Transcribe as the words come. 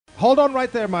Hold on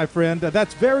right there, my friend.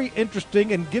 That's very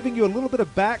interesting, and giving you a little bit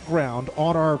of background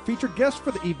on our featured guest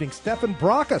for the evening, Stefan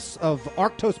Brockus of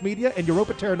Arctos Media and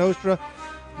Europa Terra Nostra.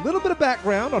 A little bit of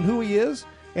background on who he is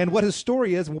and what his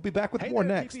story is, and we'll be back with more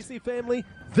next. PPC family,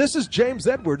 this is James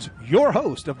Edwards, your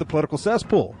host of the Political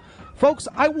Cesspool. Folks,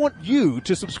 I want you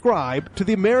to subscribe to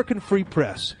the American Free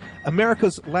Press,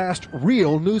 America's last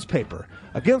real newspaper.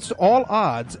 Against all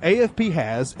odds, AFP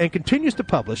has and continues to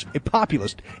publish a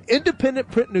populist, independent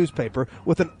print newspaper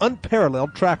with an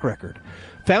unparalleled track record.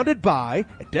 Founded by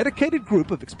a dedicated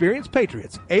group of experienced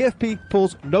patriots, AFP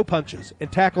pulls no punches and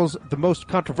tackles the most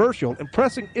controversial and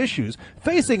pressing issues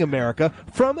facing America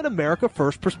from an America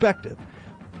First perspective.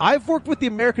 I've worked with the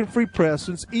American Free Press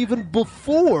since even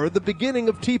before the beginning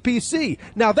of TPC.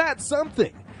 Now that's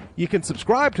something. You can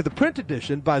subscribe to the print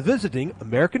edition by visiting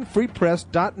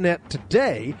AmericanFreePress.net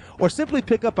today, or simply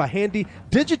pick up a handy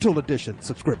digital edition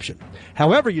subscription.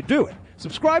 However you do it,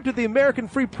 subscribe to the American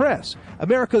Free Press,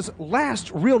 America's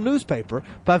last real newspaper,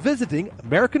 by visiting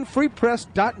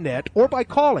AmericanFreePress.net or by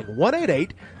calling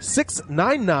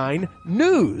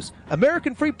 1-888-699-NEWS,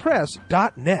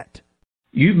 AmericanFreePress.net.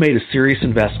 You've made a serious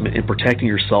investment in protecting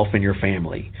yourself and your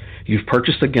family. You've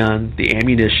purchased the gun, the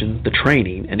ammunition, the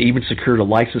training, and even secured a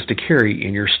license to carry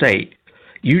in your state.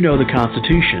 You know the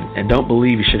Constitution and don't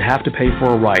believe you should have to pay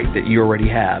for a right that you already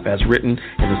have, as written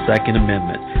in the Second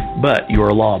Amendment, but you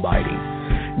are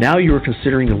law-abiding. Now you are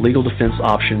considering the legal defense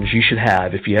options you should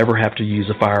have if you ever have to use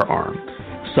a firearm.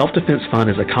 Self-Defense Fund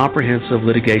is a comprehensive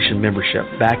litigation membership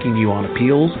backing you on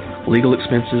appeals, legal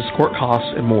expenses, court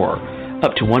costs, and more.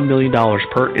 Up to $1 million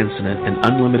per incident and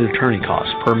unlimited attorney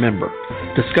costs per member.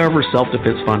 Discover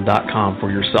selfdefensefund.com for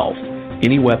yourself.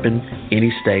 Any weapon,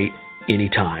 any state,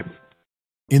 anytime.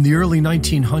 In the early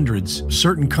 1900s,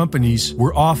 certain companies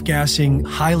were off-gassing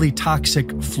highly toxic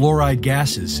fluoride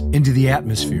gases into the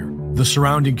atmosphere. The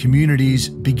surrounding communities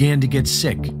began to get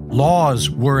sick.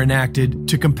 Laws were enacted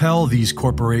to compel these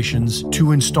corporations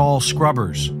to install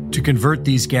scrubbers to convert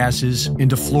these gases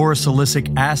into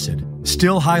fluorosilicic acid,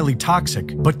 still highly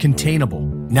toxic but containable.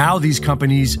 Now these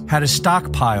companies had a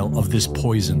stockpile of this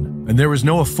poison, and there was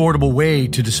no affordable way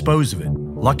to dispose of it.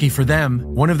 Lucky for them,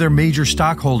 one of their major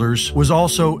stockholders was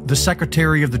also the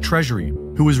Secretary of the Treasury,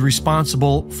 who was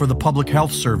responsible for the Public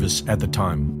Health Service at the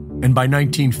time. And by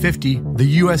 1950, the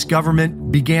U.S.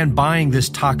 government began buying this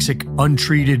toxic,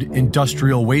 untreated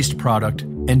industrial waste product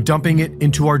and dumping it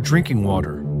into our drinking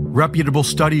water. Reputable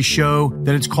studies show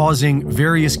that it's causing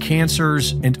various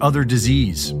cancers and other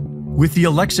disease. With the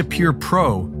Alexa Pure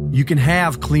Pro, you can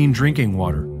have clean drinking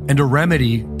water and a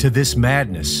remedy to this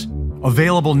madness.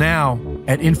 Available now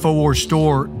at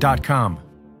InfoWarsStore.com.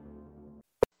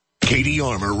 KD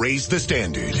Armor raised the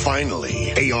standard.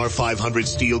 Finally, AR-500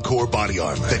 steel core body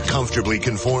armor that comfortably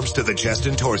conforms to the chest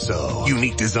and torso.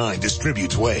 Unique design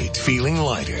distributes weight, feeling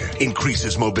lighter,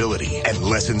 increases mobility, and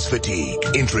lessens fatigue.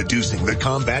 Introducing the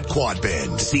Combat Quad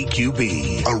Bend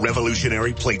CQB, a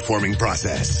revolutionary plate forming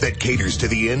process that caters to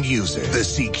the end user. The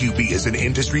CQB is an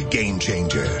industry game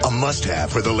changer, a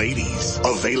must-have for the ladies.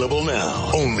 Available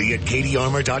now, only at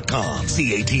KDArmor.com,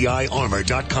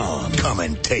 CATIarmor.com. Come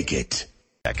and take it.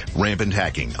 Rampant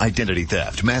hacking, identity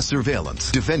theft, mass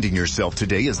surveillance. Defending yourself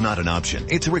today is not an option.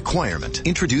 It's a requirement.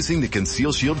 Introducing the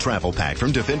Conceal Shield Travel Pack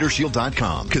from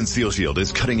DefenderShield.com. Conceal Shield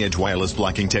is cutting-edge wireless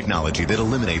blocking technology that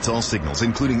eliminates all signals,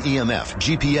 including EMF,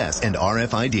 GPS, and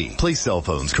RFID. Place cell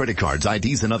phones, credit cards,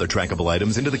 IDs, and other trackable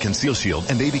items into the Conceal Shield,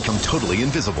 and they become totally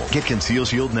invisible. Get Conceal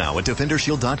Shield now at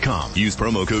DefenderShield.com. Use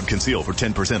promo code CONCEAL for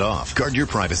 10% off. Guard your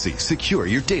privacy, secure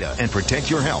your data, and protect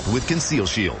your health with Conceal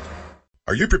Shield.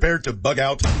 Are you prepared to bug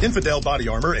out? Infidel Body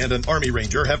Armor and an Army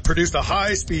Ranger have produced a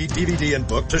high-speed DVD and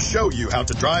book to show you how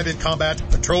to drive in combat,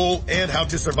 patrol, and how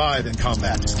to survive in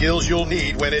combat. Skills you'll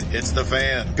need when it hits the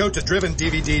fan. Go to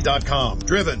DrivenDVD.com.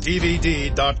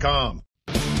 DrivenDVD.com.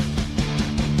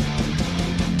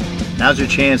 Now's your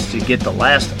chance to get the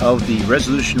last of the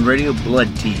Resolution Radio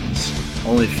Blood Tees.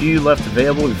 Only a few left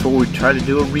available before we try to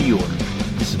do a reorder.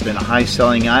 This has been a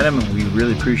high-selling item, and we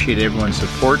really appreciate everyone's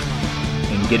support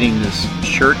in getting this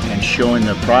shirt and showing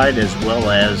their pride as well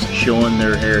as showing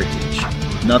their heritage.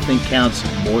 Nothing counts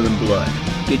more than blood.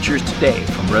 Get yours today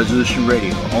from Resolution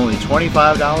Radio. Only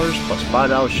 $25 plus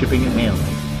 $5 shipping and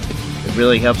handling. It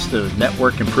really helps the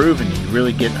network improve, and you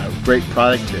really get a great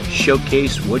product to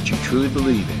showcase what you truly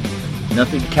believe in.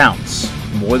 Nothing counts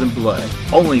more than blood.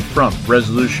 Only from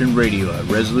Resolution Radio at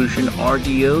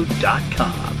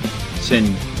ResolutionRDO.com.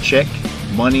 Send check,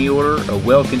 money order, or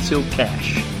well-concealed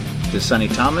cash to Sonny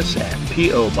Thomas at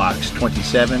P.O. Box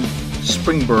 27,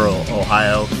 Springboro,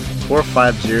 Ohio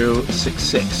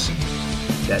 45066.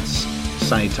 That's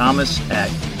Sonny Thomas at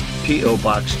P.O.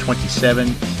 Box 27,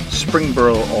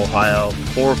 Springboro, Ohio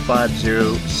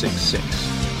 45066.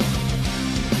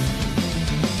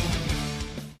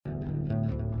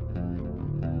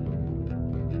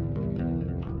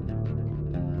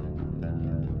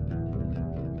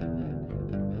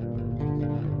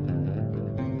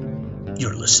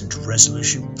 You're listening to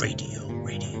Resolution Radio.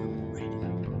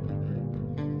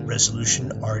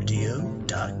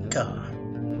 ResolutionRDO.G.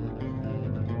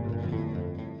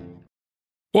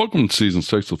 Welcome to Season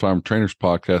 6 of the Firearm Trainers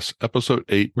Podcast, Episode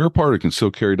 8. We're part of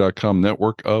ConcealCarry.com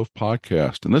network of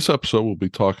podcasts. In this episode, we'll be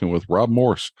talking with Rob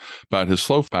Morse about his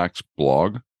Slowfacts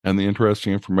blog and the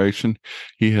interesting information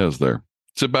he has there.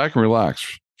 Sit back and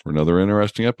relax for another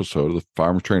interesting episode of the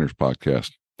Firearm Trainers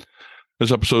Podcast.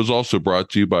 This episode is also brought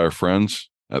to you by our friends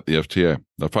at the FTA,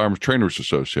 the Firearm Trainers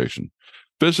Association.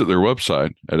 Visit their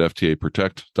website at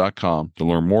ftaprotect.com to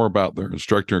learn more about their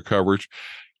instructor coverage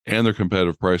and their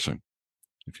competitive pricing.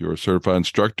 If you're a certified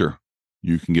instructor,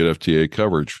 you can get FTA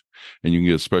coverage, and you can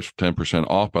get a special 10%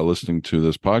 off by listening to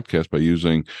this podcast by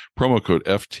using promo code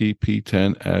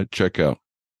FTP10 at checkout.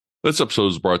 This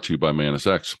episode is brought to you by Manus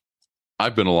X.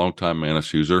 I've been a long-time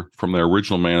Manus user, from their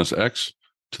original Manus X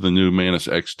to the new Manus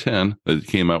X10 that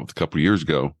came out a couple of years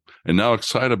ago, and now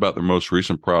excited about their most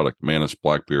recent product, Manus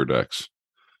Blackbeard X.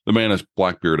 The Manus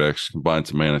Blackbeard X combines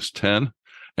the Manus 10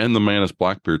 and the Manus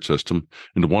Blackbeard system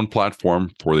into one platform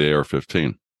for the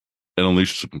AR-15. It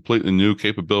unleashes a completely new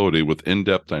capability with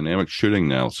in-depth dynamic shooting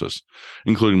analysis,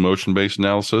 including motion-based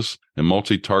analysis and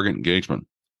multi-target engagement,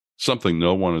 something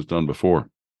no one has done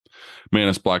before.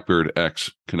 Manus Blackbeard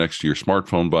X connects to your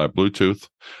smartphone via Bluetooth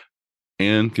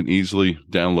and can easily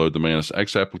download the Manus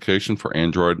X application for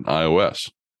Android and iOS.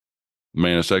 The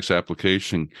Manus X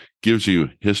application gives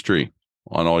you history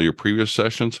on all your previous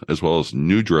sessions, as well as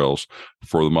new drills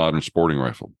for the modern sporting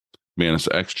rifle. Manus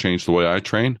X changed the way I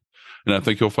train, and I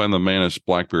think you'll find the Manus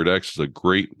Blackbeard X is a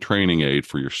great training aid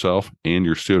for yourself and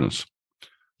your students.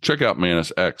 Check out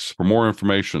Manus X for more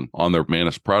information on their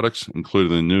Manus products,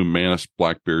 including the new Manus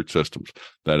Blackbeard systems.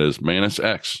 That is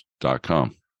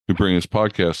manusx.com. We bring this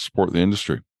podcast to support the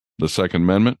industry, the Second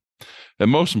Amendment, and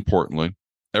most importantly,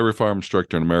 every firearm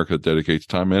instructor in America dedicates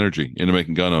time and energy into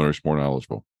making gun owners more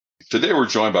knowledgeable. Today, we're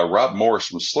joined by Rob Morse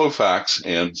from Slowfacts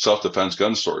and Self-Defense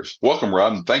Gun Stories. Welcome,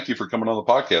 Rob, and thank you for coming on the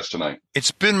podcast tonight. It's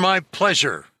been my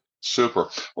pleasure. Super.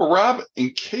 Well, Rob,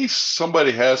 in case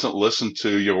somebody hasn't listened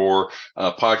to your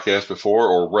podcast before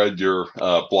or read your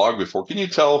blog before, can you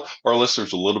tell our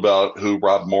listeners a little about who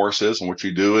Rob Morse is and what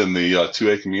you do in the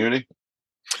 2A community?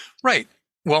 Right.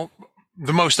 Well,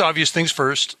 the most obvious things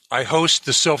first, I host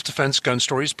the Self-Defense Gun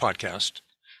Stories podcast.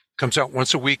 Comes out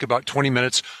once a week, about 20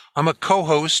 minutes. I'm a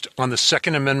co-host on the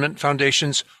Second Amendment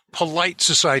Foundation's Polite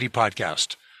Society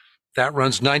podcast. That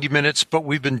runs 90 minutes, but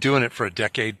we've been doing it for a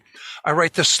decade. I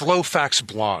write the Slowfacts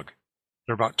blog.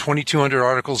 There are about 2,200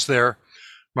 articles there.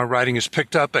 My writing is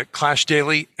picked up at Clash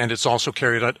Daily, and it's also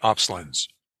carried at OpsLens.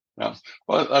 Yeah,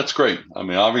 well, that's great. I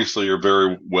mean, obviously, you're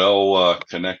very well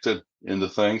connected into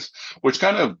things, which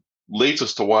kind of leads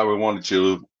us to why we wanted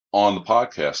you on the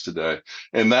podcast today.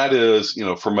 And that is,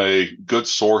 from a good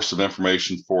source of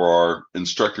information for our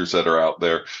instructors that are out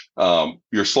there,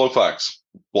 your Slowfacts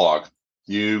blog.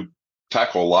 You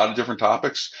tackle a lot of different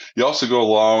topics. You also go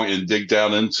along and dig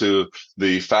down into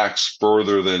the facts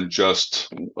further than just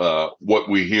what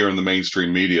we hear in the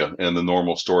mainstream media and the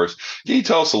normal stories. Can you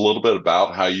tell us a little bit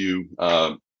about how you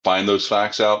find those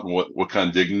facts out and what kind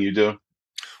of digging you do?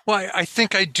 Well, I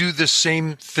think I do the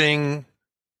same thing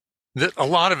that a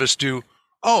lot of us do.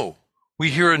 Oh, we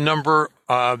hear a number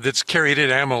that's carried at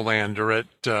AmmoLand or at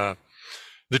The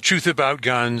Truth About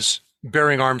Guns,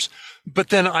 Bearing Arms,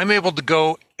 but then I'm able to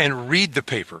go and read the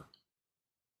paper.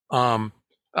 Last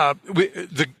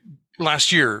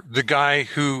year, the guy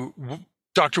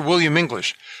Dr. William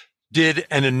English, did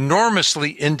an enormously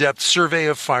in-depth survey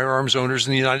of firearms owners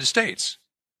in the United States.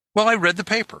 Well, I read the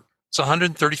paper. It's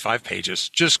 135 pages.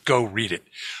 Just go read it.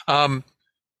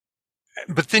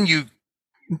 But then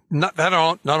not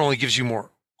only gives you more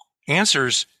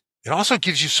answers, it also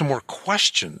gives you some more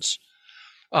questions,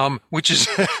 which is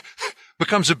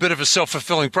becomes a bit of a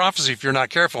self-fulfilling prophecy if you're not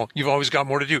careful. You've always got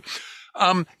more to do.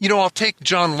 I'll take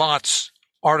John Lott's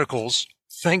articles.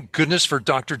 Thank goodness for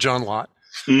Dr. John Lott.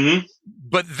 Mm-hmm.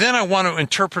 But then I want to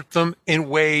interpret them in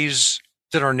ways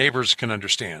that our neighbors can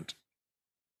understand.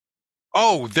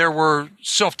 Oh, there were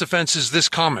self-defenses this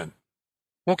common.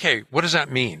 Okay, what does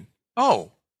that mean?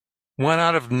 Oh, 1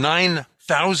 out of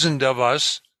 9,000 of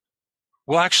us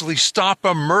will actually stop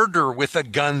a murder with a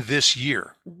gun this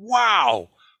year. Wow,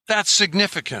 that's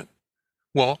significant.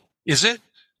 Well, is it?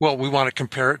 Well, we want to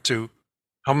compare it to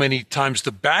how many times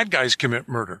the bad guys commit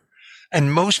murder.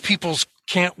 And most people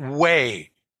can't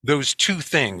weigh those two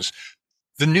things.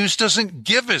 The news doesn't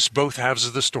give us both halves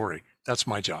of the story. That's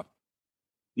my job.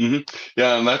 Mm-hmm.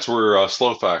 Yeah, and that's where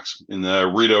Slow Facts, and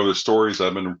read over the stories.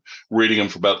 I've been reading them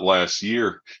for about the last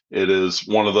year. It is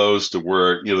one of those to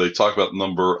where, they talk about the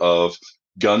number of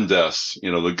gun deaths,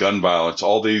 the gun violence,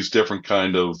 all these different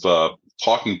kind of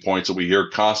talking points that we hear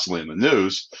constantly in the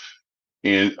news.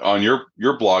 And on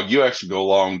your blog, you actually go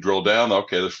along and drill down.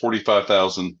 Okay, there's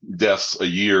 45,000 deaths a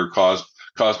year caused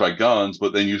by guns,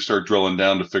 but then you start drilling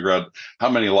down to figure out how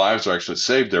many lives are actually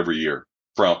saved every year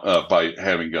from by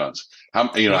having guns.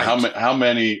 How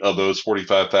many of those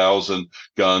 45,000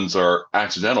 guns are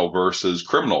accidental versus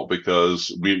criminal?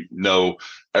 Because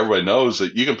everybody knows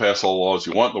that you can pass all the laws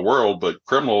you want in the world, but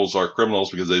criminals are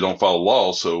criminals because they don't follow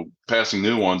laws. So passing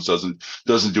new ones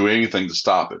doesn't do anything to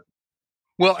stop it.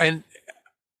 Well, and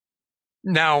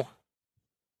now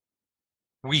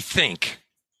we think,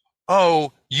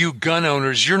 oh, you gun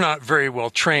owners, you're not very well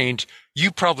trained.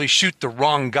 You probably shoot the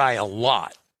wrong guy a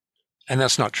lot. And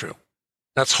that's not true.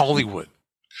 That's Hollywood.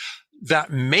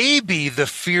 That may be the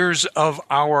fears of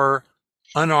our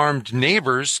unarmed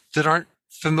neighbors that aren't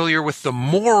familiar with the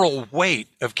moral weight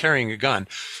of carrying a gun.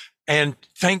 And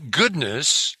thank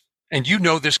goodness, and you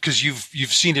know this because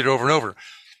you've seen it over and over,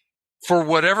 for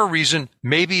whatever reason,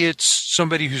 maybe it's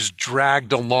somebody who's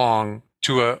dragged along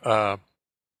to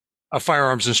a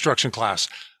firearms instruction class.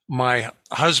 My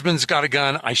husband's got a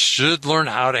gun. I should learn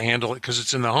how to handle it because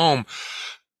it's in the home.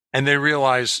 And they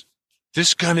realize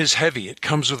this gun is heavy. It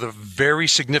comes with a very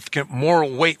significant moral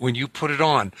weight when you put it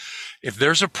on. If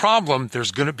there's a problem,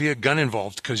 there's going to be a gun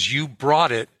involved because you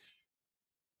brought it.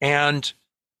 And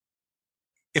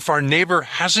if our neighbor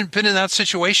hasn't been in that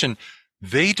situation,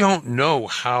 they don't know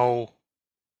how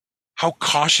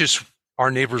cautious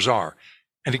our neighbors are.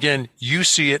 And again, you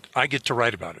see it. I get to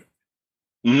write about it.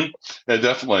 Mm-hmm. Yeah,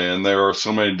 definitely. And there are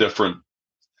so many different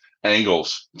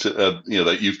angles to,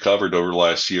 that you've covered over the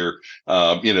last year.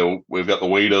 We've got the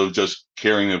weight of just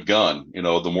carrying a gun,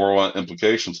 the moral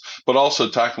implications, but also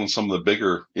tackling some of the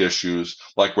bigger issues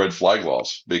like red flag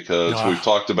laws, because we've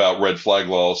talked about red flag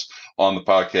laws on the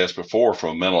podcast before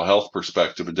from a mental health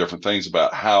perspective and different things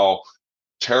about how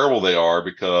terrible they are,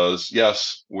 because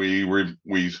yes, we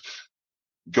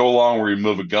go along and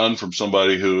remove a gun from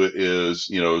somebody who is,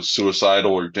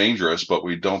 suicidal or dangerous, but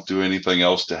we don't do anything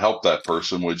else to help that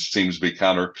person, which seems to be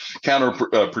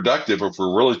counterproductive if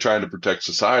we're really trying to protect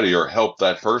society or help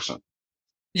that person.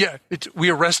 Yeah,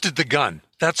 we arrested the gun.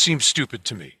 That seems stupid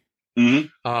to me.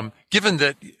 Mm-hmm. Given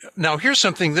that, now here's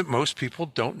something that most people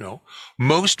don't know.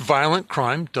 Most violent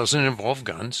crime doesn't involve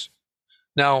guns.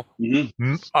 Now,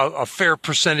 a fair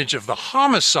percentage of the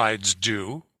homicides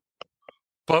do,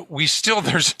 but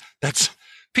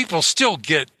people still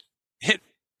get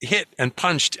hit and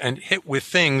punched and hit with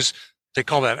things. They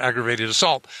call that aggravated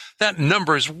assault. That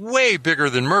number is way bigger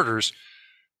than murders.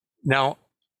 Now,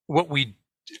 what we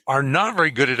are not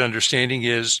very good at understanding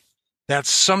is that's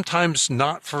sometimes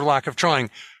not for lack of trying.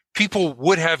 People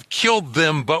would have killed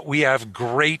them, but we have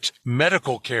great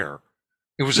medical care.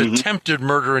 It was attempted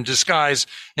murder in disguise,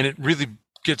 and it really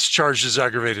gets charged as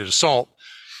aggravated assault.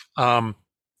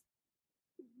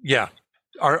 Yeah,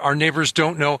 our neighbors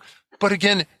don't know. But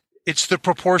again, it's the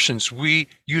proportions. We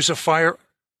use a fire.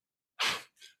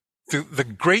 The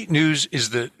great news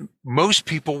is that most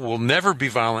people will never be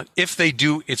violent. If they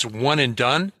do, it's one and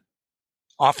done.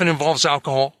 Often involves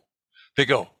alcohol. They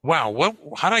go, wow,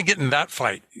 how did I get in that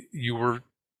fight? You were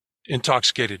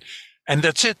intoxicated. And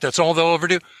that's it. That's all they'll ever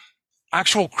do.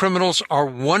 Actual criminals are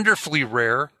wonderfully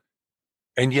rare,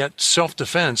 and yet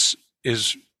self-defense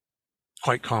is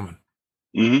quite common.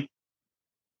 Mm-hmm.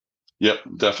 Yep,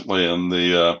 definitely. And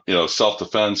the,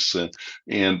 self-defense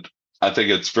and I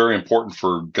think it's very important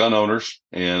for gun owners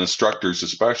and instructors,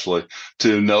 especially,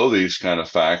 to know these kind of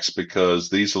facts, because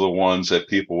these are the ones that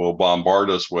people will bombard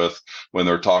us with when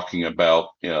they're talking about,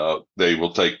 they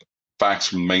will take facts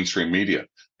from mainstream media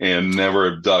and never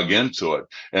have dug into it.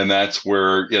 And that's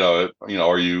where,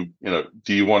 are you,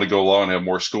 do you want to go along and have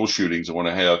more school shootings? I want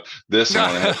to have this, I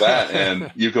want to have that.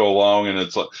 And you go along and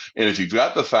it's like, and if you've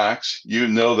got the facts, you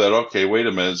know that, okay, wait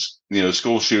a minute,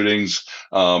 school shootings,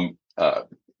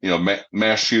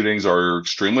 mass shootings are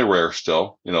extremely rare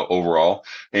still, overall.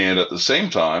 And at the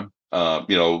same time,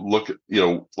 look at,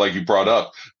 like you brought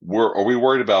up, are we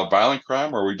worried about violent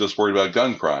crime, or are we just worried about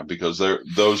gun crime? Because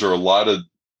those are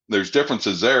there's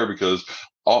differences there, because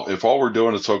if all we're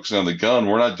doing is focusing on the gun,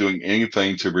 we're not doing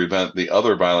anything to prevent the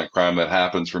other violent crime that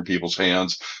happens from people's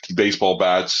hands, baseball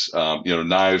bats,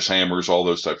 knives, hammers, all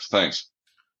those types of things.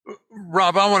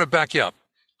 Rob, I want to back you up.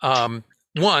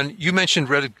 One, you mentioned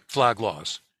red flag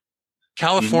laws.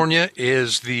 California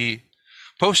is the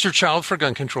poster child for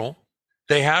gun control.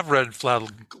 They have red flag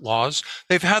laws.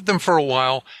 They've had them for a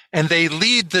while, and they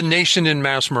lead the nation in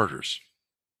mass murders.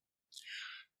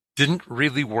 Didn't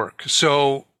really work.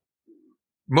 So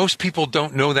most people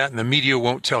don't know that, and the media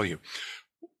won't tell you.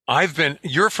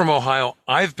 You're from Ohio.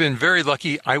 I've been very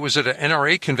lucky. I was at an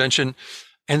NRA convention,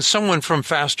 and someone from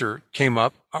Faster came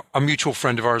up, a mutual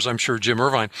friend of ours, I'm sure, Jim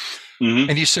Irvine.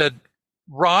 And he said,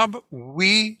 Rob,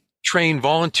 we train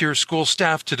volunteer school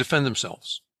staff to defend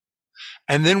themselves.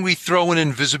 And then we throw an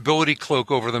invisibility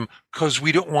cloak over them because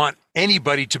we don't want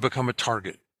anybody to become a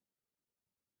target.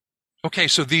 Okay,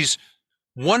 so these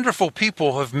wonderful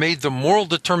people have made the moral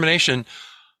determination,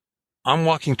 I'm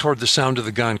walking toward the sound of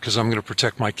the gun because I'm going to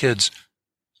protect my kids.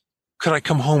 Could I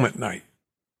come home at night?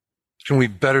 Can we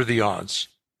better the odds?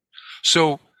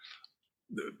 So,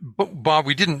 Bob,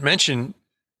 we didn't mention,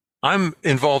 I'm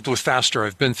involved with Faster.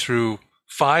 I've been through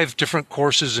 5 different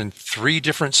courses in 3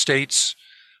 different states.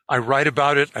 I write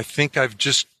about it. I think I've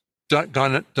just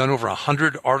done over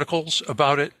 100 articles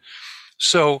about it.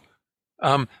 So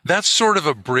that's sort of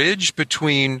a bridge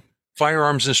between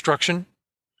firearms instruction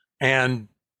and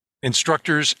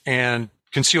instructors and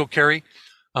concealed carry.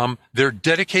 They're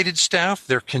dedicated staff.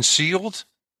 They're concealed,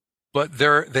 but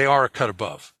they are a cut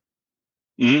above.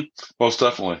 Most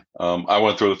definitely. I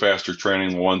went through the Faster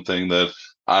training. One thing that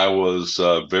I was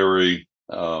very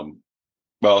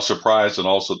surprised, and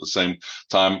also at the same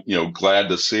time, glad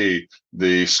to see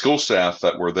the school staff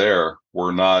that were there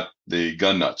were not the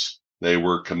gun nuts. They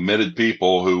were committed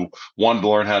people who wanted to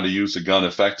learn how to use a gun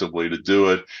effectively to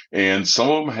do it. And some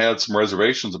of them had some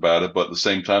reservations about it, but at the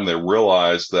same time, they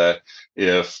realized that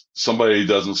if somebody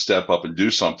doesn't step up and do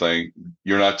something,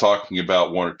 you're not talking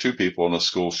about 1 or 2 people in a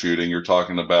school shooting. You're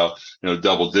talking about,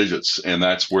 double digits. And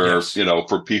that's where, Yes.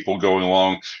 For people going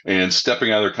along and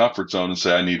stepping out of their comfort zone and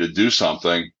say, I need to do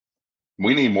something.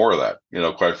 We need more of that,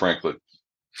 quite frankly.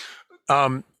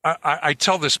 I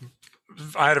tell this,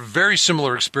 I had a very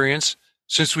similar experience.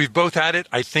 Since we've both had it,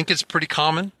 I think it's pretty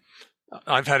common.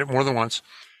 I've had it more than once.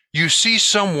 You see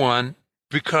someone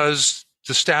because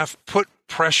the staff put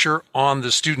pressure on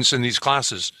the students in these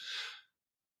classes.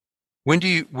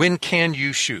 When can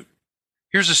you shoot?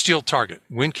 Here's a steel target.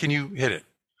 When can you hit it?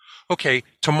 Okay,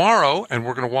 tomorrow, and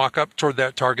we're going to walk up toward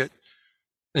that target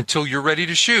until you're ready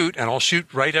to shoot, and I'll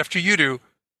shoot right after you do.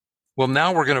 Well,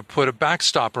 now we're going to put a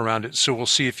backstop around it, so we'll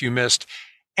see if you missed.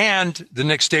 And the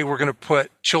next day, we're going to put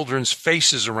children's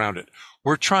faces around it.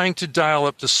 We're trying to dial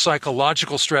up the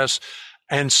psychological stress.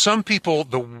 And some people,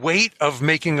 the weight of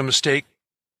making a mistake,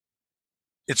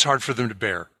 it's hard for them to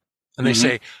bear. And they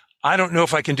say, I don't know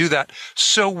if I can do that.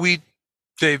 So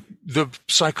the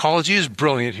psychology is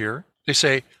brilliant here. They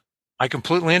say, I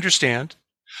completely understand.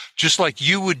 Just like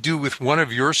you would do with one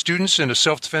of your students in a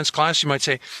self-defense class, you might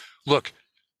say, look,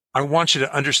 I want you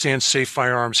to understand safe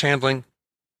firearms handling.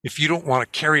 If you don't want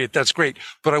to carry it, that's great.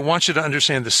 But I want you to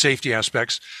understand the safety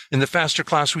aspects. In the Faster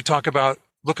class, we talk about,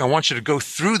 look, I want you to go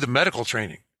through the medical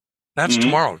training. That's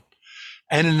tomorrow.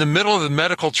 And in the middle of the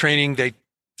medical training, they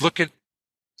look at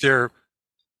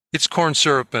it's corn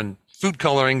syrup and food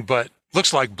coloring, but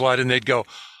looks like blood. And they'd go,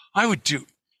 I would do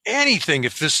anything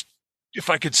if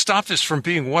I could stop this from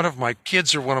being one of my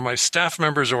kids or one of my staff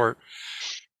members,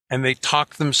 and they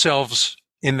talk themselves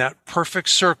in that perfect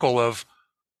circle of,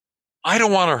 I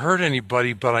don't want to hurt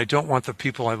anybody, but I don't want the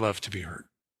people I love to be hurt.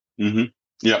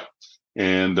 Yeah.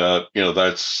 And,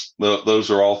 those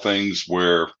are all things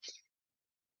where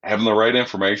having the right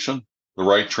information, the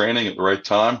right training at the right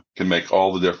time can make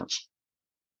all the difference.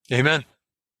 Amen.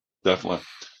 Definitely.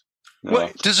 Well,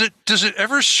 does it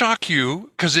ever shock you?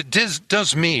 Because it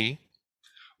does me.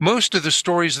 Most of the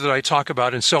stories that I talk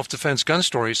about in self-defense gun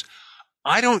stories,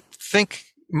 I don't think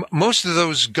most of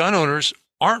those gun owners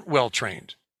aren't well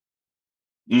trained.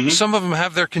 Some of them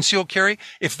have their concealed carry.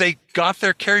 If they got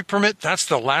their carry permit, that's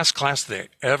the last class they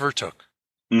ever took.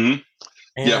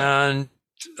 And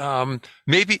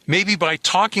maybe by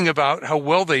talking about how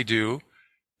well they do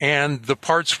and the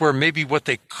parts where maybe what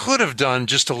they could have done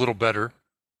just a little better,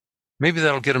 maybe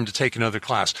that'll get them to take another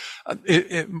class.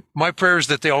 My prayer is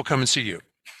that they all come and see you.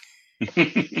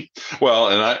 Well,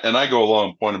 and I go along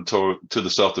and point them to the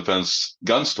Self-Defense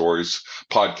Gun Stories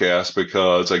podcast,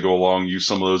 because I go along, use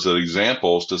some of those as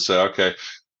examples to say, okay,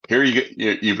 here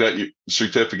you've got your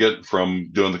certificate from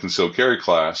doing the concealed carry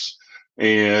class,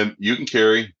 and you can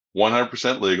carry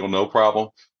 100% legal, no problem.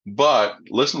 But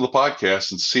listen to the podcast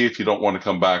and see if you don't want to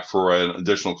come back for an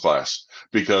additional class,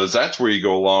 because that's where you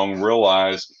go along,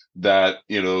 realize that,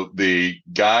 the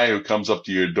guy who comes up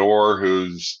to your door,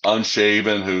 who's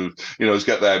unshaven, who, has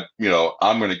got that,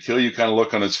 I'm going to kill you kind of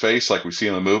look on his face like we see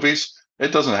in the movies.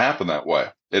 It doesn't happen that way.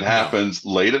 It happens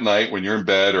late at night when you're in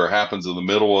bed, or it happens in the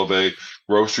middle of a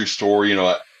grocery store,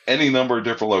 any number of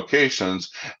different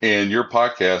locations. And your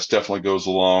podcast definitely goes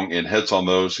along and hits on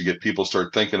those to get people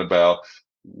start thinking about,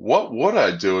 what would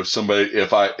I do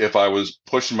if I was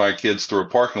pushing my kids through a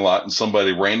parking lot and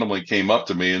somebody randomly came up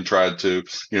to me and tried to,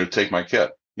 take my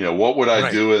kid? What would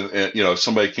I do? And, if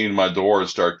somebody came to my door and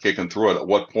started kicking through it, at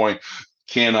what point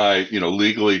can I,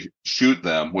 legally shoot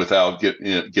them without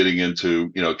getting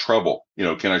into, trouble?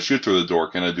 Can I shoot through the door?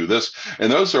 Can I do this?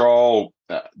 And those are all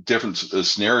different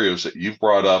scenarios that you've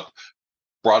brought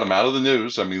them out of the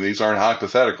news. I mean, these aren't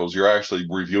hypotheticals. You're actually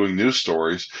reviewing news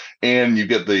stories, and you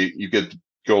get to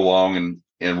go along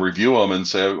and review them and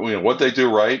say, what they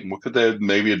do right and what could they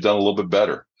maybe have done a little bit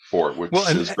better for it, which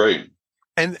is great.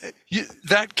 And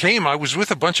I was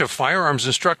with a bunch of firearms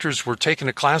instructors. We're taking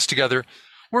a class together.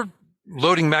 We're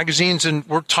loading magazines and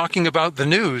we're talking about the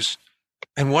news.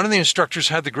 And one of the instructors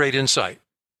had the great insight.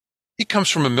 He comes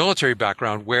from a military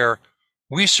background where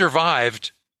we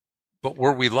survived, but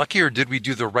were we lucky, or did we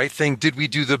do the right thing? Did we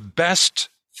do the best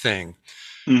thing?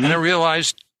 Mm-hmm. And I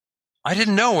realized I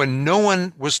didn't know, and no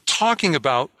one was talking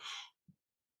about,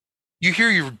 you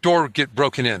hear your door get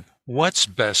broken in. What's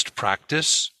best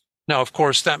practice? Now, of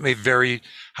course, that may vary.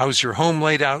 How's your home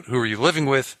laid out? Who are you living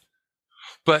with?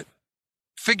 But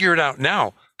figure it out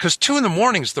now, because 2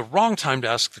 a.m. is the wrong time to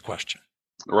ask the question.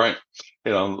 Right.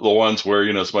 The ones where,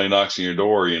 somebody knocks on your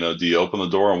door, do you open the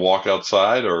door and walk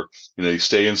outside, or, you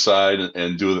stay inside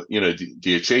and do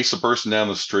you chase the person down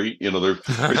the street? There's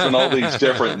been all these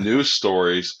different news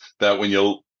stories that when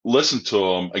you listen to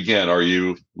them, again, are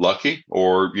you lucky,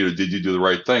 or, did you do the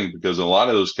right thing? Because in a lot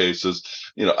of those cases,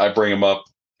 I bring them up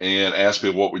and ask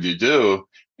people, what would you do?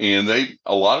 And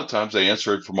a lot of times they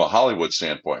answer it from a Hollywood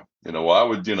standpoint. I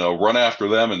would, run after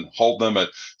them and hold them at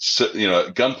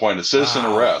gunpoint, a citizen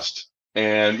arrest.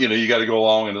 And, you got to go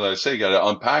along and, as I say, you got to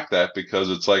unpack that, because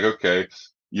it's like, okay,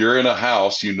 you're in a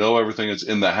house, everything that's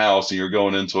in the house, and you're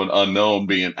going into an unknown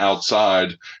being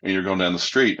outside, and you're going down the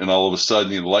street, and all of a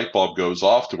sudden the light bulb goes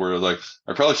off to where, like,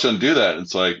 I probably shouldn't do that.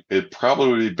 It's like, it probably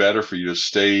would be better for you to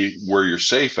stay where you're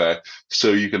safe at,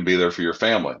 so you can be there for your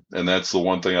family. And that's the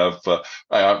one thing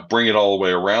I bring it all the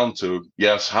way around to.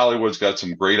 Yes, Hollywood's got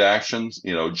some great actions.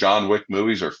 John Wick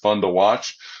movies are fun to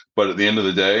watch. But at the end of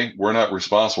the day, we're not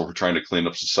responsible for trying to clean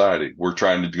up society. We're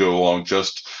trying to go along,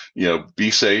 just,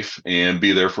 be safe and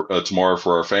be there for tomorrow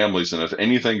for our families. And if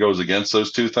anything goes against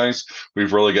those two things,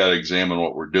 we've really got to examine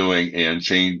what we're doing and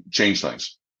change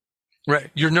things. Right.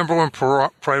 Your number one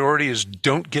priority is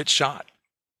don't get shot.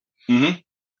 Mm-hmm.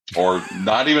 Or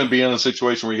not even be in a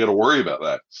situation where you got to worry about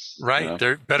that. Right.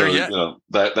 They're better yet.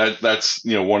 That's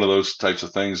one of those types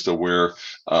of things to where,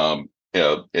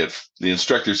 if the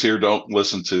instructors here don't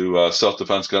listen to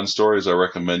self-defense gun stories, I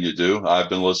recommend you do. I've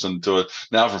been listening to it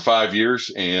now for 5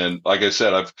 years, and like I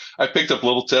said, I've picked up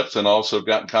little tips and also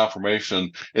gotten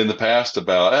confirmation in the past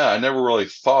about. I never really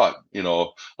thought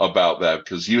about that,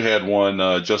 because you had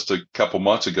one just a couple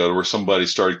months ago where somebody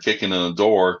started kicking in the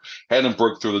door, hadn't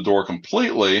broke through the door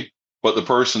completely, but the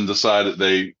person decided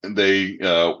they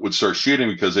would start shooting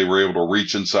because they were able to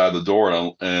reach inside the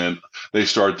door and they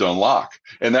started to unlock.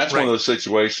 And that's one of those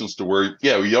situations to where,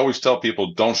 we always tell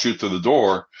people don't shoot through the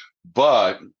door,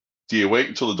 but do you wait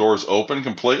until the door is open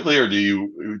completely, or do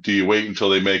you wait until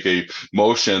they make a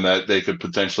motion that they could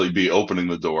potentially be opening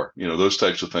the door? Those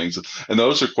types of things. And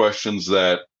those are questions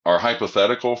that are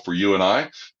hypothetical for you and I,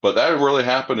 but that really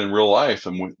happened in real life.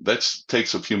 And that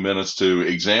takes a few minutes to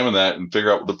examine that and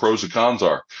figure out what the pros and cons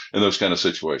are in those kind of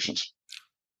situations.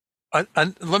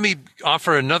 Let me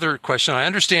offer another question. I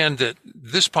understand that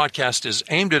this podcast is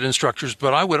aimed at instructors,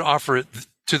 but I would offer it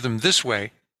to them this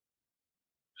way.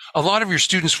 A lot of your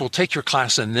students will take your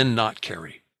class and then not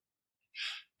carry.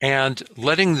 And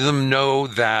letting them know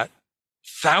that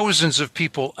thousands of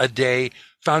people a day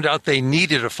found out they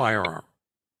needed a firearm.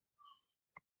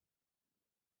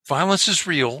 Violence is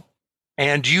real,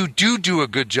 and you do a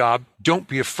good job. Don't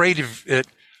be afraid of it.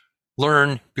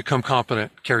 Learn, become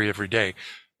competent, carry every day.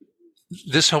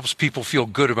 This helps people feel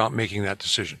good about making that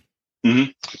decision.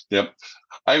 Mm-hmm. Yep.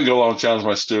 I can go along and challenge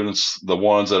my students, the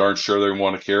ones that aren't sure they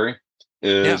want to carry,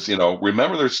 is,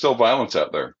 remember there's still violence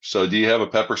out there. So do you have a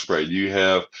pepper spray? Do you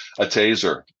have a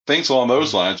taser? Things along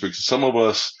those lines, because some of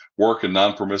us work in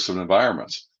non-permissive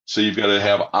environments. So you've got to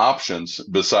have options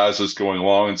besides just going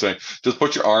along and saying, just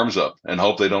put your arms up and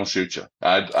hope they don't shoot you.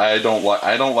 I don't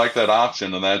like that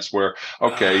option. And that's where,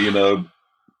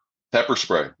 pepper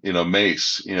spray,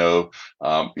 mace,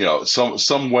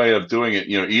 some way of doing it,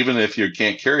 even if you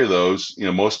can't carry those,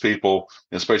 most people,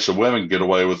 especially women, get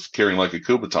away with carrying like a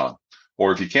Kubotan.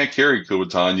 Or if you can't carry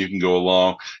Kubotan, you can go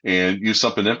along and use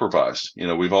something improvised.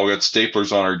 We've all got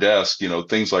staplers on our desk,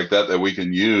 things like that we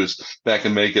can use that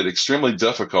can make it extremely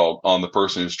difficult on the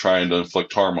person who's trying to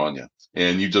inflict harm on you.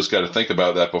 And you just got to think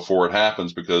about that before it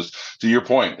happens, because to your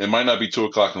point, it might not be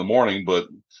 2:00 in the morning, but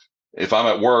if I'm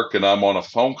at work and I'm on a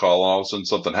phone call and all of a sudden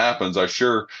something happens, I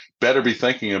sure better be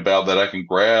thinking about that I can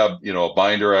grab, a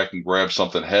binder, I can grab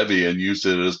something heavy and use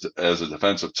it as a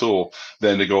defensive tool,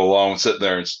 than to go along and sit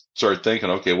there and start thinking,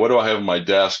 okay, what do I have on my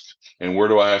desk and where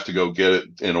do I have to go get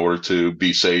it in order to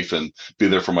be safe and be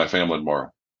there for my family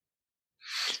tomorrow?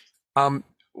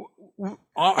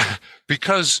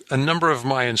 Because a number of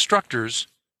my instructors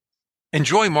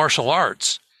enjoy martial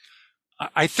arts,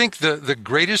 I think the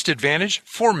greatest advantage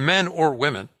for men or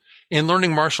women in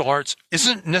learning martial arts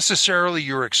isn't necessarily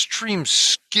your extreme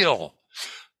skill,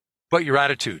 but your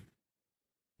attitude.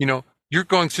 You're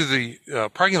going through the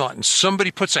parking lot and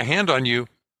somebody puts a hand on you.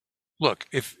 Look,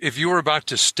 if you were about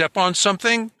to step on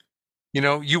something,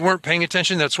 you weren't paying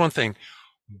attention, that's one thing.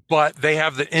 But they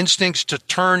have the instincts to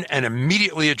turn and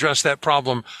immediately address that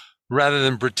problem rather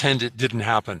than pretend it didn't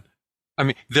happen. I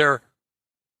mean,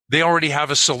 they already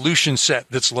have a solution set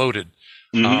that's loaded.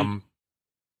 Mm-hmm.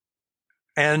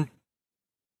 And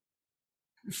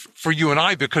for you and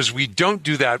I, because we don't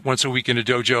do that once a week in a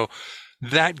dojo,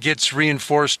 that gets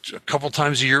reinforced a couple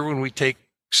times a year when we take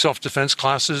self-defense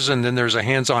classes, and then there's a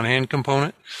hands-on-hand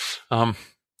component.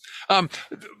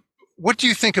 What do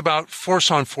you think about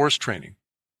force-on-force training?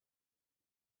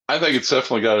 I think it's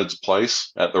definitely got its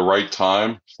place at the right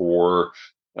time for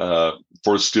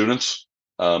students.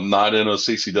 Not in a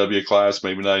CCW class,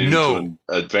 maybe not even an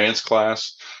advanced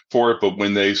class for it, but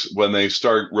when they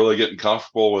start really getting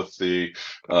comfortable with the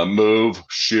move,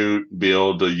 shoot, be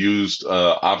able to use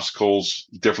obstacles,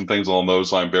 different things along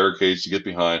those lines, barricades to get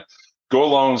behind, go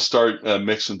along and start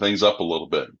mixing things up a little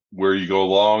bit, where you go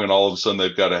along and all of a sudden they're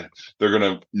going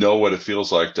to know what it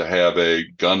feels like to have a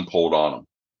gun pulled on them,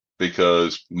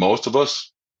 because most of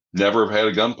us never have had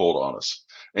a gun pulled on us,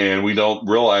 and we don't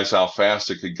realize how fast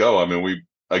it could go. I mean, we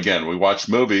watch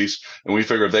movies and we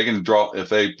figure if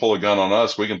they pull a gun on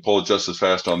us, we can pull it just as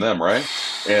fast on them, right?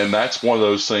 And that's one of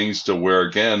those things to where,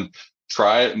 again,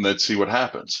 try it and let's see what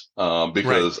happens. Because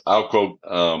right. I'll quote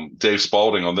Dave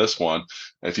Spalding on this one.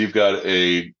 If you've got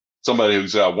somebody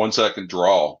who's got 1 second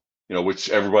draw, which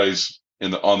everybody's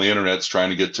on the internet's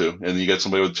trying to get to, and you get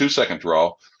somebody with 2 second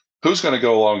draw, who's going to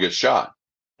go along and get shot?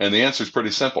 And the answer is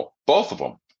pretty simple. Both of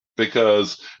them.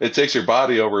 Because it takes your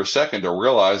body over a second to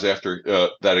realize after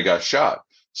that it got shot.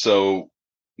 So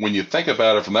when you think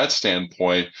about it from that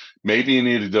standpoint, maybe you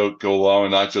need to go along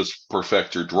and not just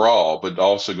perfect your draw, but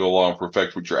also go along and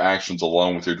perfect what your actions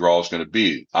along with your draw is going to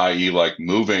be, i.e. like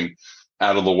moving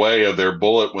out of the way of their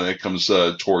bullet when it comes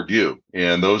toward you.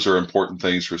 And those are important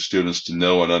things for students to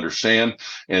know and understand.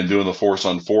 And doing the force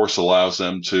on force allows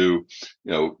them to,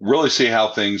 really see how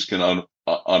things can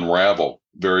unravel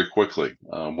very quickly.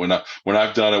 When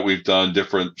I've done it, we've done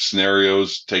different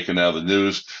scenarios taken out of the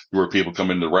news where people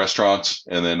come into restaurants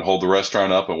and then hold the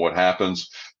restaurant up, and what happens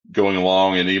going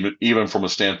along, and even from a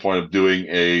standpoint of doing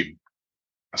a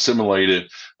simulated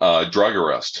drug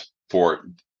arrest for it.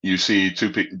 You see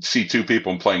two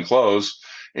people in plain clothes,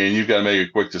 and you've got to make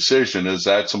a quick decision. Is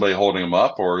that somebody holding them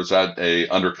up, or is that a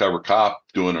undercover cop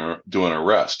doing an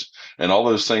arrest? And all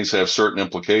those things have certain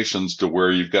implications to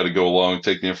where you've got to go along and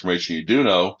take the information you do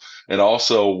know, and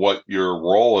also what your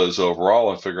role is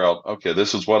overall, and figure out, okay,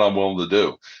 this is what I'm willing to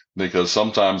do. Because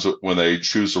sometimes when they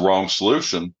choose the wrong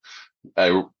solution,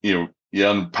 you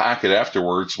unpack it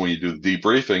afterwards when you do the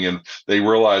debriefing, and they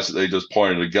realize that they just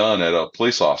pointed a gun at a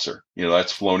police officer.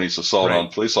 That's felonious assault on a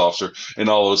police officer. And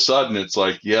all of a sudden it's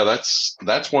like, yeah,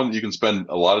 that's one that you can spend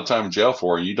a lot of time in jail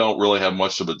for, and you don't really have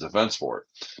much of a defense for it.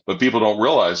 But people don't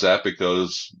realize that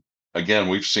because, again,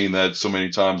 we've seen that so many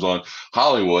times on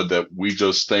Hollywood that we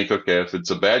just think, okay, if it's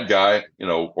a bad guy,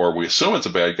 or we assume it's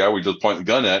a bad guy, we just point the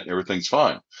gun at, and everything's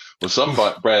fine. Well, some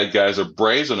bad guys are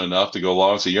brazen enough to go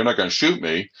along and say, you're not going to shoot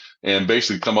me, and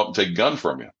basically come up and take a gun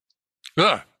from you.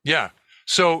 Yeah.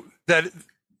 So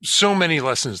many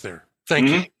lessons there. Thank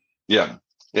you.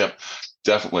 Yeah,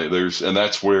 definitely. And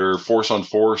that's where force on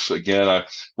force, again, I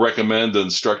recommend the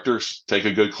instructors take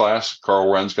a good class.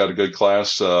 Carl Wren's got a good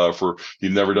class for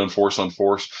you've never done force on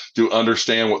force, to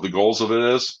understand what the goals of it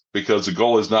is, because the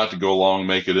goal is not to go along and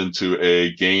make it into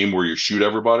a game where you shoot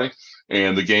everybody.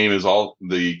 And the game is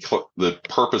the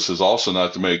purpose is also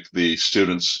not to make the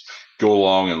students go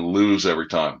along and lose every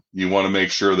time. You want to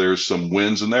make sure there's some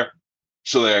wins in there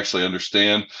so they actually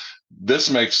understand this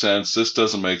makes sense, this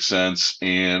doesn't make sense,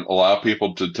 and allow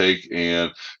people to take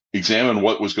and examine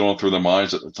what was going through their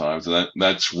minds at the time. And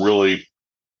that's really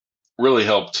really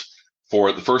helped for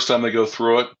it. The first time they go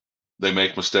through it, they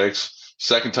make mistakes.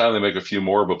 Second time, they make a few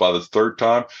more, but by the third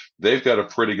time, they've got a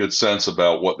pretty good sense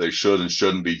about what they should and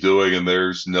shouldn't be doing. And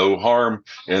there's no harm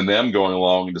in them going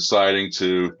along and deciding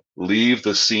to leave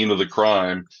the scene of the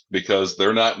crime because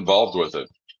they're not involved with it.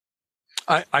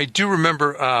 I do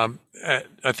remember,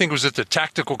 I think it was at the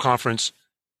tactical conference,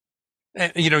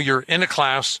 you're in a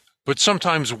class, but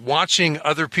sometimes watching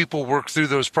other people work through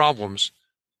those problems,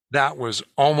 that was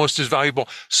almost as valuable.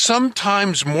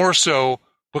 Sometimes more so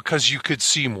because you could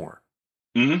see more.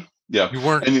 Mm-hmm. Yeah. You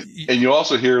weren't, and you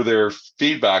also hear their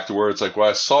feedback to where it's like, well,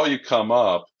 I saw you come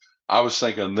up. I was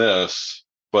thinking this,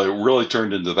 but it really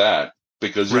turned into that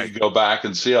because you could go back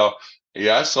and see how,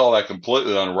 I saw that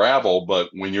completely unravel. But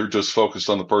when you're just focused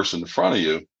on the person in front of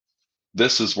you,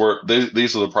 this is where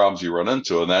these are the problems you run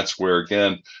into. And that's where,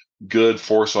 again, good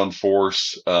force on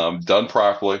force, done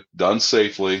properly, done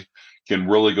safely, can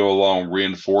really go along and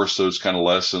reinforce those kind of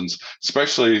lessons.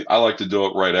 Especially, I like to do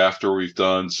it right after we've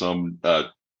done some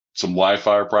live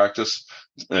fire practice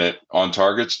on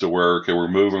targets to where, okay, we're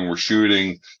moving, we're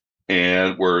shooting,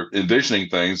 and we're envisioning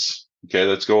things. Okay,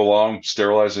 let's go along,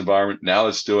 sterilize the environment. Now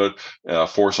let's do it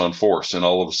force on force. And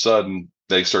all of a sudden,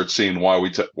 they start seeing why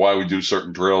we do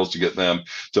certain drills to get them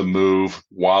to move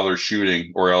while they're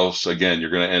shooting, or else, again, you're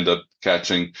going to end up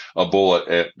catching a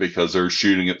bullet because they're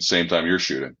shooting at the same time you're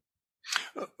shooting.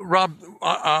 Rob,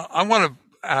 I want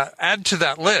to add to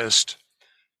that list.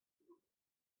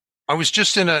 I was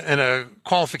just in a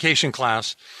qualification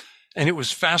class, and it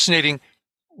was fascinating.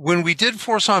 When we did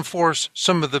force on force,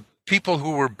 some of the people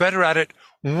who were better at it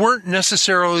weren't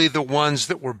necessarily the ones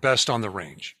that were best on the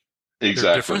range. Exactly.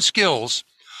 They're different skills.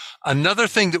 Another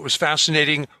thing that was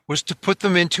fascinating was to put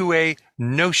them into a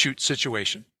no-shoot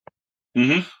situation.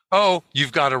 Mm-hmm. Oh,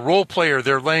 you've got a role player.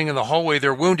 They're laying in the hallway.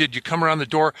 They're wounded. You come around the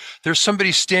door. There's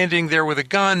somebody standing there with a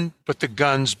gun, but the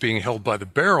gun's being held by the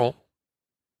barrel.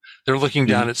 They're looking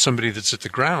down at somebody that's at the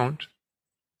ground.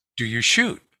 Do you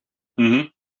shoot? Mm-hmm.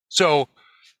 So,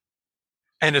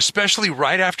 and especially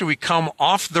right after we come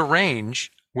off the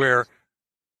range where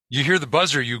you hear the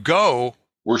buzzer, you go.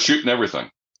 We're shooting everything.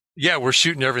 Yeah, we're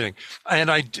shooting everything. And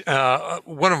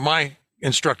one of my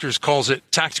instructors calls it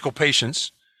tactical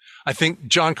patience. I think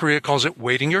John Correa calls it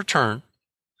waiting your turn.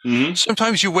 Mm-hmm.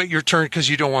 Sometimes you wait your turn because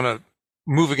you don't want to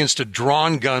move against a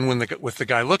drawn gun with the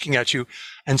guy looking at you.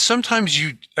 And sometimes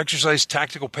you exercise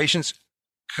tactical patience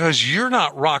because you're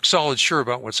not rock solid sure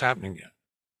about what's happening yet.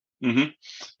 Mm-hmm.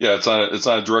 Yeah, it's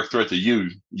not a direct threat to you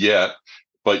yet,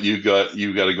 but you got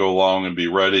to go along and be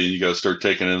ready, and you got to start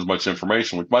taking in as much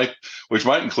information, which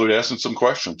might include asking some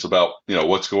questions about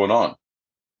what's going on.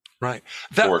 Right.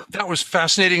 That was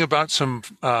fascinating about some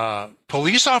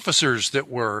police officers that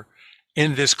were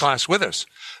in this class with us.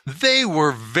 They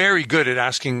were very good at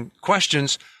asking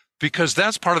questions because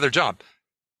that's part of their job.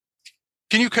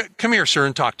 Can you come here, sir,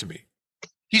 and talk to me?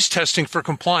 He's testing for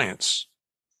compliance.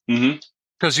 Mm-hmm.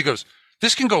 Because he goes,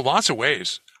 this can go lots of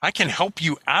ways. I can help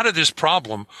you out of this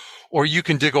problem, or you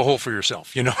can dig a hole for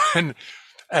yourself, And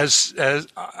as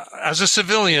a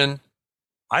civilian,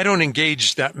 I don't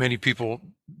engage that many people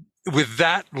with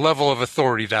that level of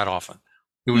authority that often.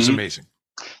 It was amazing.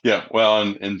 Yeah. Well,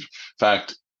 and in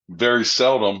fact, very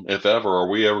seldom, if ever, are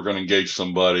we ever going to engage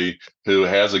somebody who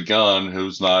has a gun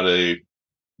who's not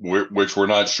which we're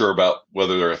not sure about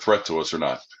whether they're a threat to us or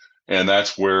not. And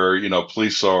that's where,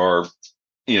 police are,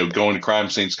 going to crime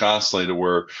scenes constantly, to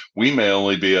where we may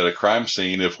only be at a crime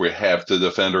scene if we have to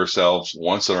defend ourselves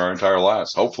once in our entire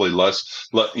lives. Hopefully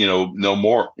no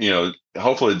more,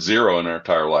 hopefully it's zero in our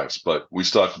entire lives, but we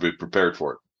still have to be prepared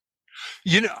for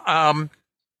it.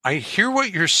 I hear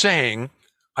what you're saying.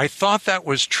 I thought that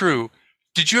was true.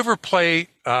 Did you ever play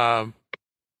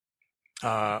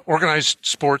organized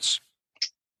sports?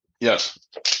 Yes.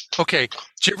 Okay.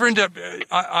 Did you ever end up,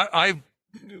 I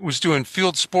was doing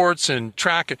field sports and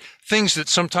track, things that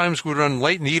sometimes would run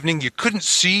late in the evening. You couldn't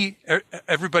see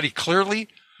everybody clearly,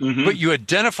 but you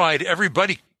identified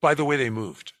everybody by the way they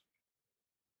moved.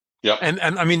 Yeah. And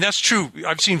I mean, that's true.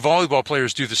 I've seen volleyball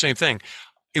players do the same thing.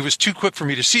 It was too quick for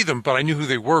me to see them, but I knew who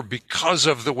they were because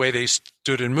of the way they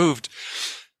stood and moved.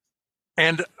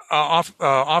 And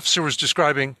officer was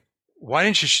describing, why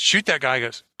didn't you shoot that guy? He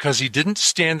goes, because he didn't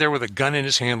stand there with a gun in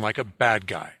his hand like a bad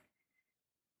guy.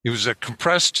 He was a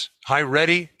compressed, high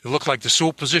ready. It looked like the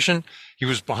Sewell position. He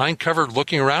was behind cover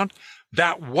looking around.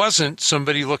 That wasn't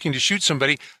somebody looking to shoot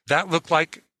somebody. That looked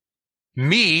like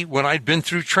me when I'd been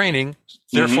through training.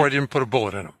 Therefore, I didn't put a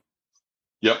bullet in him.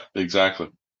 Yep, exactly.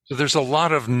 So there's a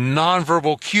lot of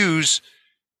nonverbal cues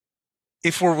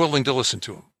if we're willing to listen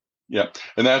to them. Yeah,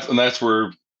 and that's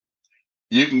where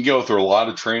you can go through a lot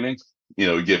of training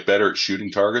get better at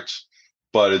shooting targets.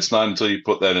 But it's not until you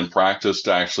put that in practice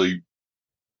to actually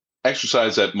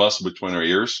exercise that muscle between our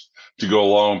ears to go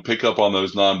along and pick up on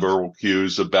those nonverbal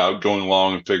cues about going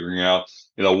along and figuring out,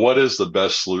 what is the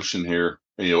best solution here,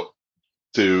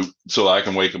 so I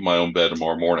can wake up in my own bed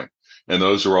tomorrow morning. And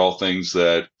those are all things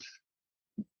that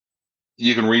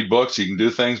you can read books, you can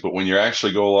do things, but when you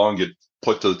actually go along, get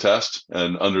put to the test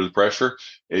and under the pressure,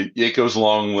 it goes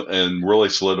along and really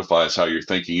solidifies how your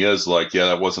thinking is. Like, yeah,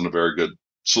 that wasn't a very good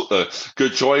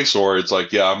choice, or it's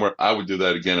like, yeah, I would do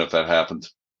that again if that happened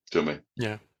to me.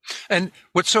 Yeah. And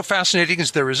what's so fascinating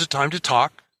is there is a time to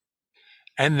talk.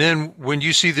 And then when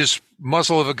you see this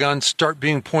muzzle of a gun start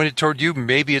being pointed toward you,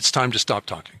 maybe it's time to stop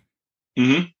talking.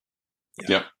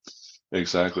 Mm-hmm. Yeah,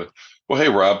 exactly. Well, hey,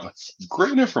 Rob,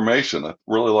 great information. I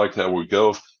really like how we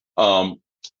go. In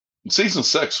season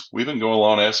 6, we've been going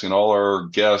along asking all our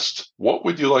guests, what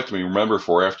would you like to be remembered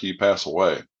for after you pass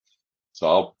away?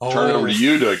 So I'll turn it over to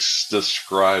you to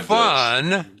describe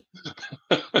fun.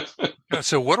 This.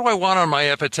 So what do I want on my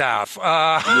epitaph?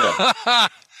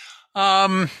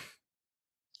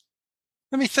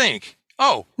 Let me think.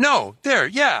 Oh, no, there,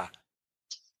 yeah.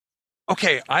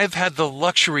 Okay, I've had the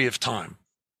luxury of time.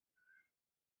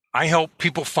 I help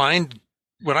people find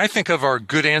what I think of are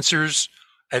good answers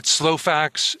at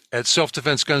Slowfacts, at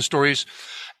Self-Defense Gun Stories.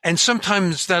 And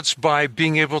sometimes that's by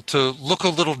being able to look a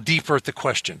little deeper at the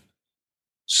question.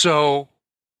 So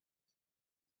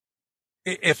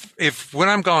if when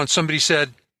I'm gone, somebody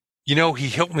said, he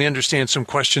helped me understand some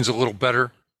questions a little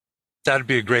better, that'd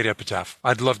be a great epitaph.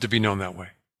 I'd love to be known that way.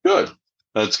 Good.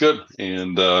 That's good.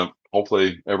 And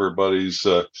hopefully everybody's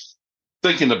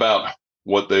thinking about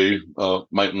what they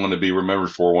might want to be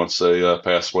remembered for once they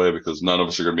pass away, because none of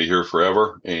us are going to be here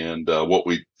forever. And what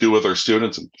we do with our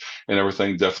students and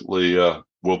everything definitely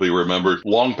will be remembered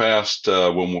long past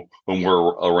when we're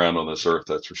around on this earth,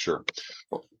 that's for sure.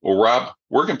 Well, Rob,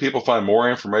 where can people find more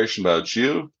information about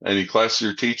you, any classes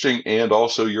you're teaching, and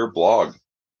also your blog?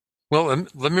 Well,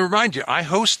 let me remind you, I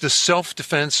host the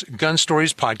Self-Defense Gun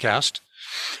Stories podcast.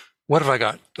 What have I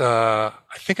got? I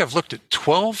think I've looked at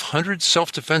 1,200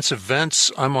 self-defense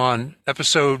events. I'm on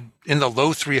episode in the low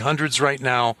 300s right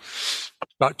now.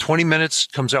 About 20 minutes,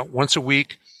 comes out once a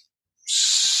week.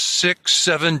 6,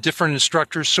 7 different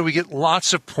instructors, so we get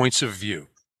lots of points of view.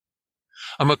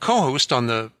 I'm a co-host on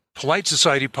the Polite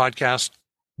Society podcast,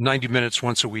 90 minutes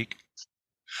once a week.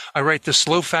 I write the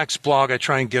Slowfacts blog. I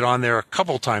try and get on there a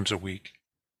couple times a week.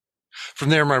 From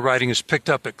there, my writing is picked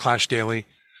up at Clash Daily,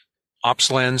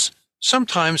 Ops Lens,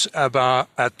 sometimes at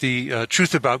the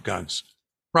Truth About Guns.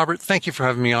 Robert, thank you for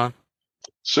having me on.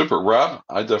 Super, Rob.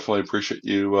 I definitely appreciate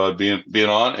you being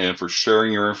on and for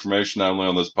sharing your information not only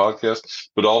on this podcast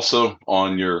but also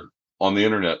on the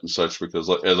internet and such. Because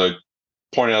as I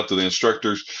pointed out to the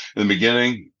instructors in the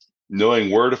beginning,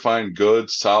 knowing where to find good,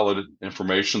 solid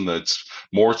information that's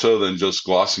more so than just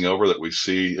glossing over that we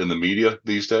see in the media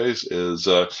these days is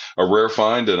a rare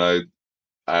find. And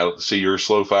I see your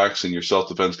Slowfacts and your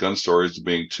Self-Defense Gun Stories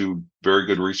being 2 very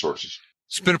good resources.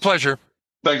 It's been a pleasure.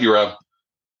 Thank you, Rob.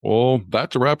 Well,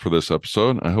 that's a wrap for this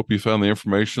episode. I hope you found the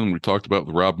information we talked about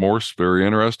with Rob Morse very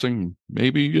interesting.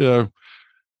 Maybe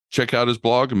check out his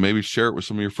blog and maybe share it with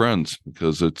some of your friends,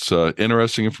 because it's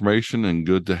interesting information and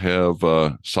good to have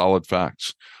solid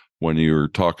facts when you're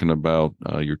talking about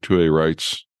your 2A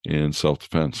rights in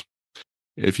self-defense.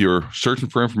 If you're searching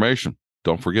for information,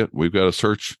 don't forget, we've got a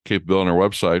search capability on our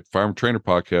website,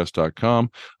 firearmtrainerpodcast.com.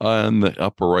 In the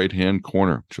upper right-hand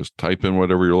corner, just type in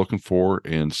whatever you're looking for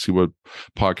and see what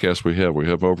podcasts we have. We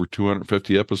have over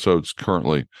 250 episodes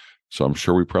currently, so I'm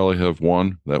sure we probably have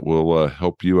one that will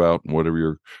help you out in whatever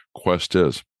your quest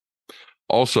is.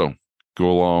 Also, go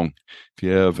along. If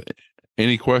you have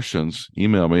any questions,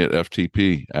 email me at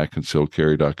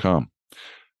ftp@concealedcarry.com.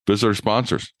 Visit our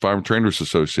sponsors, Firearm Trainers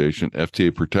Association,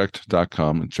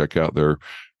 FTAProtect.com, and check out their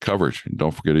coverage. And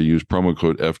don't forget to use promo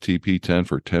code FTP10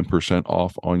 for 10%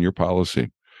 off on your policy.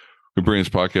 We bring this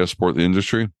podcast to support the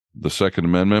industry, the Second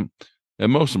Amendment,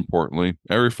 and most importantly,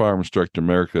 every firearm instructor in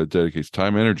America dedicates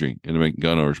time and energy into making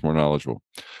gun owners more knowledgeable.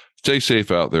 Stay safe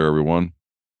out there, everyone.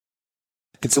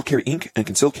 Concealed Carry Inc. and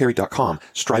ConcealedCarry.com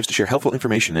strives to share helpful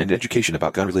information and education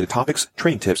about gun-related topics,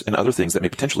 training tips, and other things that may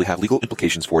potentially have legal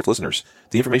implications for its listeners.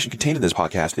 The information contained in this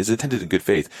podcast is intended in good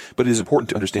faith, but it is important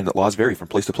to understand that laws vary from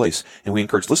place to place, and we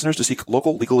encourage listeners to seek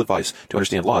local legal advice to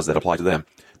understand laws that apply to them.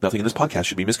 Nothing in this podcast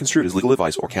should be misconstrued as legal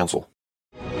advice or counsel.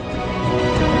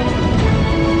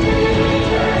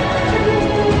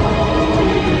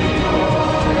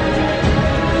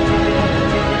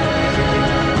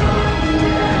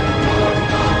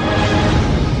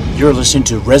 You're listening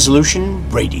to Resolution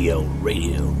Radio.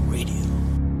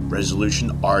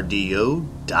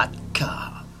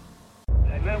 ResolutionRDO.com.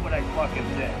 I meant what I fucking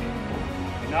said.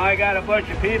 And now I got a bunch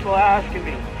of people asking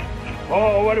me,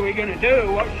 oh, what are we going to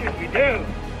do? What should we do?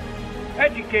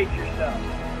 Educate yourself.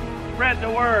 Spread the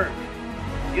word.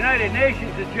 The United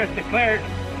Nations has just declared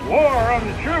war on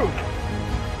the truth.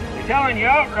 They're telling you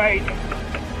outright,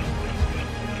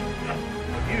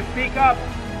 if you speak up,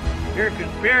 your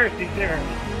conspiracy theories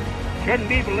shouldn't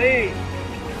be believed.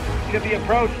 Should be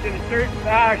approached in a certain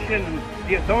fashion.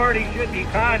 The authorities should be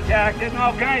contacted and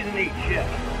all kinds of neat shit.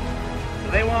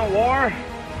 So they want war?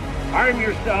 Arm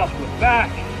yourself with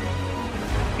facts.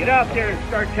 Get out there and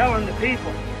start telling the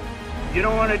people. You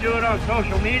don't want to do it on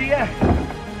social media?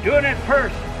 Do it in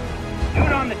person. Do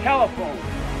it on the telephone.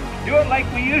 Do it like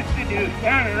we used to do,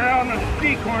 standing around on the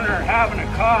street corner having a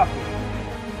coffee.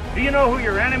 Do you know who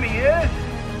your enemy is?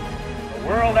 The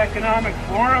World Economic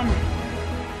Forum.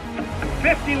 For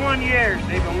 51 years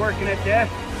they've been working at this.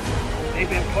 They've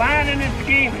been planning and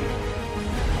scheming,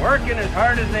 working as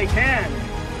hard as they can.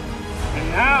 And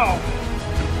now,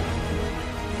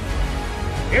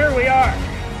 here we are.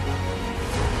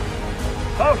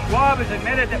 Klaus Schwab has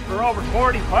admitted that for over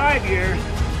 45 years,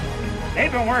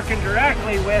 they've been working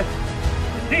directly with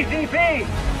the CCP.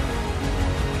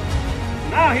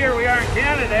 Now here we are in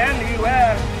Canada and the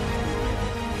U.S.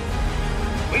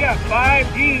 We got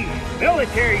 5G,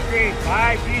 military-grade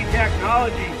 5G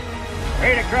technology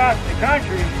right across the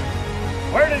country.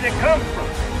 Where did it come from?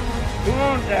 Who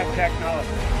owns that technology?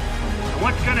 And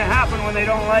what's going to happen when they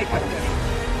don't like it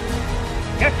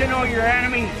then? Get to know your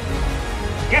enemy.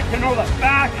 Get to know the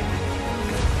facts.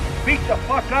 Speak the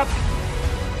fuck up.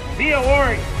 Be a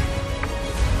warrior.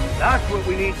 That's what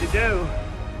we need to do,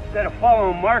 instead of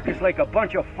following Marcus like a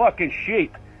bunch of fucking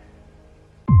sheep.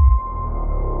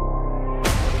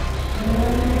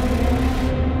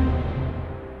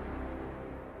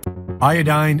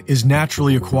 Iodine is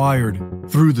naturally acquired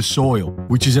through the soil,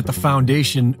 which is at the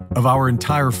foundation of our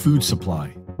entire food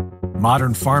supply.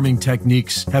 Modern farming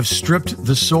techniques have stripped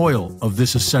the soil of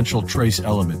this essential trace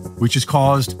element, which has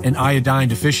caused an iodine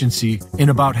deficiency in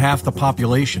about half the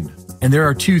population. And there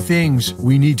are two things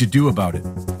we need to do about it.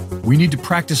 We need to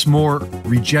practice more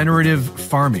regenerative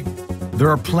farming. There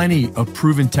are plenty of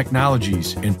proven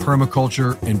technologies in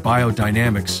permaculture and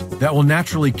biodynamics that will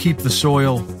naturally keep the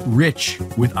soil rich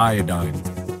with iodine.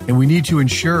 And we need to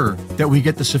ensure that we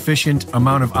get the sufficient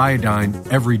amount of iodine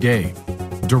every day.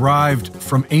 Derived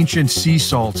from ancient sea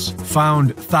salts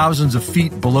found thousands of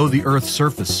feet below the Earth's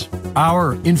surface,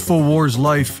 our InfoWars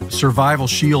Life Survival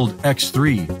Shield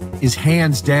X3 is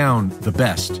hands down the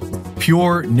best.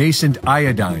 Pure nascent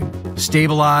iodine,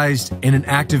 stabilized in an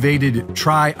activated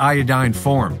triiodine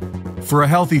form. For a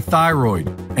healthy thyroid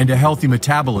and a healthy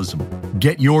metabolism,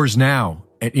 get yours now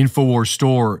at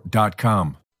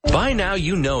InfoWarsStore.com. By now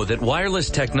you know that wireless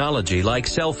technology like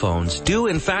cell phones do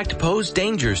in fact pose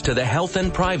dangers to the health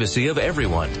and privacy of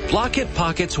everyone. Blockit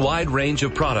Pocket's wide range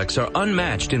of products are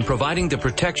unmatched in providing the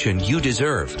protection you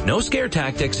deserve. No scare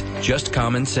tactics, just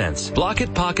common sense.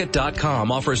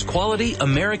 BlockitPocket.com offers quality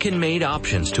American-made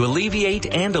options to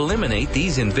alleviate and eliminate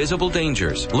these invisible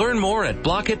dangers. Learn more at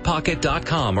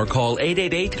BlockitPocket.com or call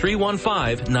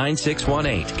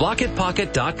 888-315-9618.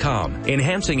 BlockitPocket.com,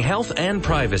 enhancing health and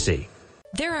privacy.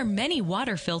 There are many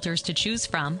water filters to choose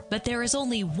from, but there is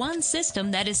only one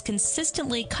system that is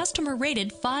consistently customer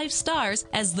rated 5 stars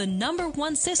as the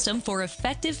 #1 system for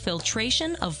effective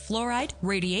filtration of fluoride,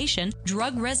 radiation,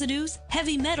 drug residues,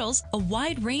 heavy metals, a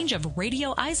wide range of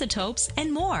radioisotopes,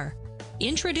 and more.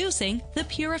 Introducing the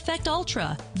Pure Effect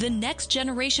Ultra, the next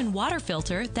generation water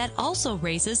filter that also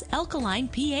raises alkaline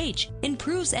pH,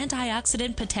 improves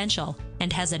antioxidant potential,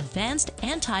 and has advanced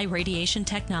anti-radiation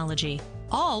technology,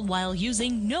 all while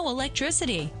using no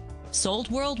electricity. Sold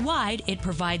worldwide, it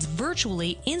provides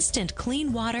virtually instant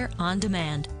clean water on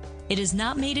demand. It is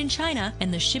not made in China,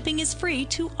 and the shipping is free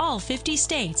to all 50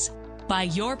 states. Buy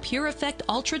your Pure Effect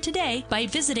Ultra today by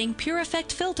visiting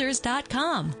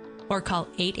PureEffectFilters.com or call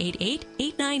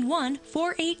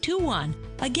 888-891-4821.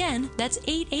 Again, that's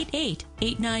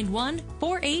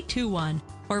 888-891-4821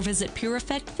 or visit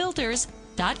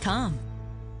PureEffectFilters.com.